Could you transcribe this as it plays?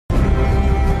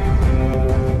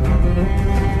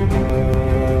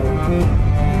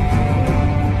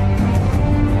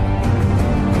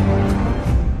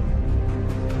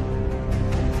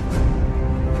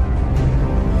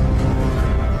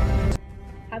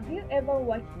Have you ever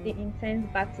watched the intense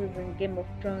battles in Game of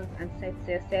Thrones and said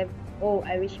to yourself, "Oh,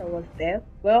 I wish I was there"?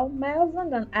 Well, my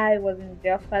husband and I was in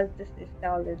Belfast this Easter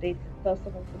holiday to tour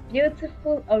some of the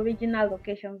beautiful original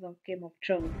locations of Game of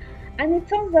Thrones. And it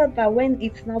turns out that when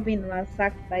it's not being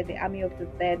ransacked by the army of the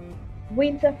dead,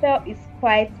 Winterfell is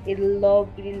quite a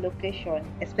lovely location,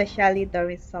 especially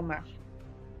during summer.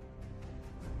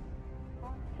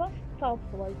 Our first stop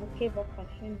was the Cave of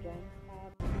Pashinjan,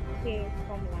 cave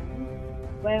from land,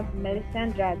 where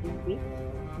Melisandre the witch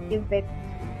gave birth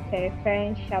to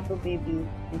terrifying shadow babies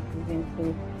in season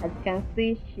 2. As you can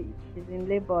see, she's in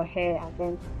labor here and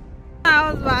then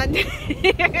Husband.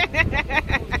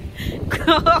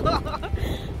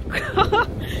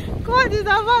 God is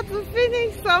about to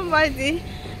finish somebody.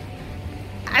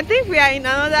 I think we are in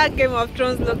another Game of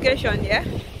Thrones location, yeah?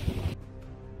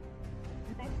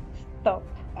 next stop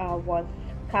was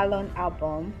Calon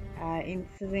Album in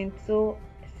season 2.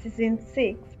 Season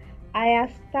 6, Arya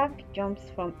Stark jumps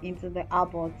from into the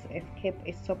album to escape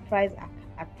a surprise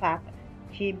attack.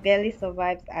 She barely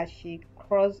survives as she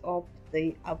crawls up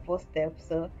the Abo steps.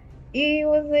 So it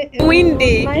was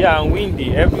Windy. nice. Yeah, and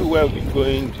windy. Everywhere we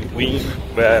going to wind,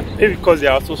 but maybe because they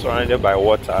are also surrounded by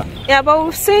water. Yeah, but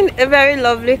we've seen a very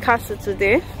lovely castle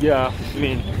today. Yeah, I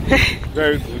mean,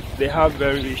 very good. They have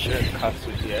very ancient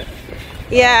castle here.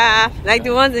 Yeah, like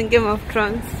the ones in Game of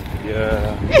Thrones.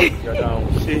 Yeah, go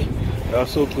down. See, they're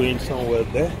also going somewhere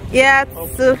there. Yeah,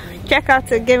 to check out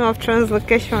the Game of Thrones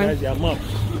location. There's their map,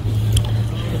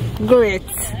 Great.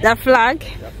 The flag.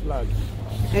 their flag.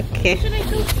 Okay.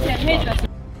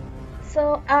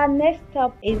 So our next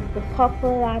stop is the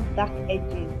popular Dark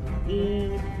Ages.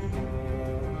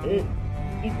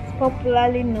 It's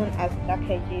popularly known as Dark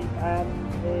Ages,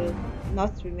 and the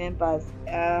North remembers.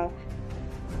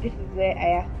 This is where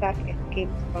Arya Stark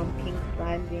escaped from King's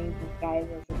Landing disguised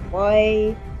as a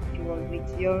boy. She was with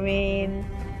Yoren,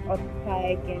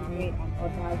 Otkai, Gendry, and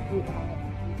others who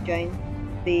joined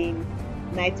the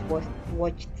Night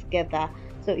Watch together.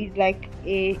 So it's like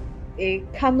a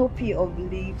canopy of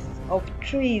leaves of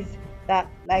trees that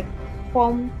like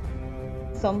form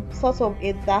some sort of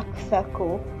a dark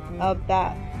circle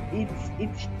that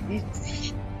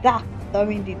it's dark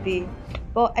during the day.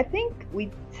 But I think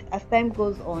with as time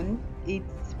goes on,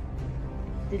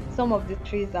 some of the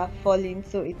trees are falling,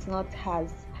 so it's not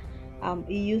as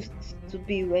it used to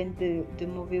be when the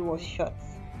movie was shot.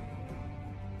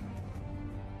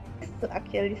 To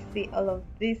actually see all of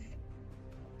these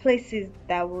places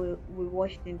that we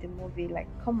watched in the movie like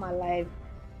come alive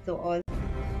to us.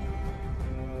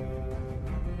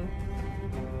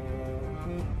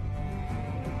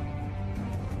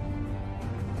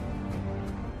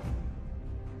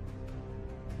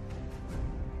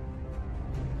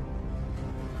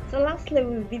 So lastly,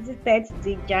 we visited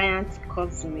the Giant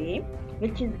Causeway,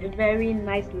 which is a very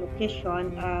nice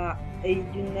location, a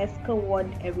UNESCO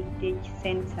World Heritage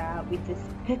Center with a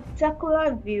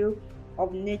spectacular view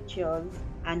of nature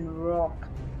and rock.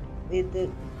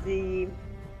 The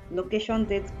location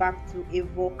dates back to a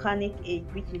volcanic age,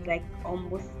 which is like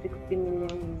almost 60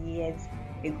 million years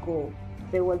ago.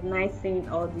 So it was nice seeing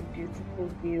all the beautiful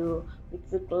view. We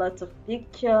took lots of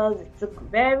pictures. We took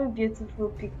very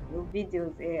beautiful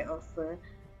videos here also.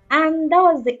 And that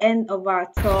was the end of our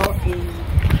tour in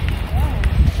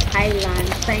Thailand.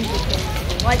 Thank you so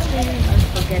much for watching. Don't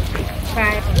forget to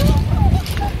subscribe.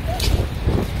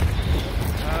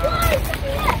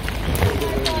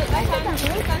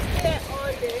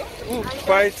 Ooh,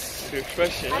 quite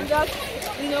refreshing. And just,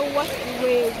 watch the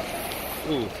waves.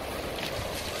 Ooh.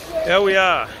 Here we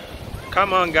are.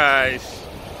 Come on, guys.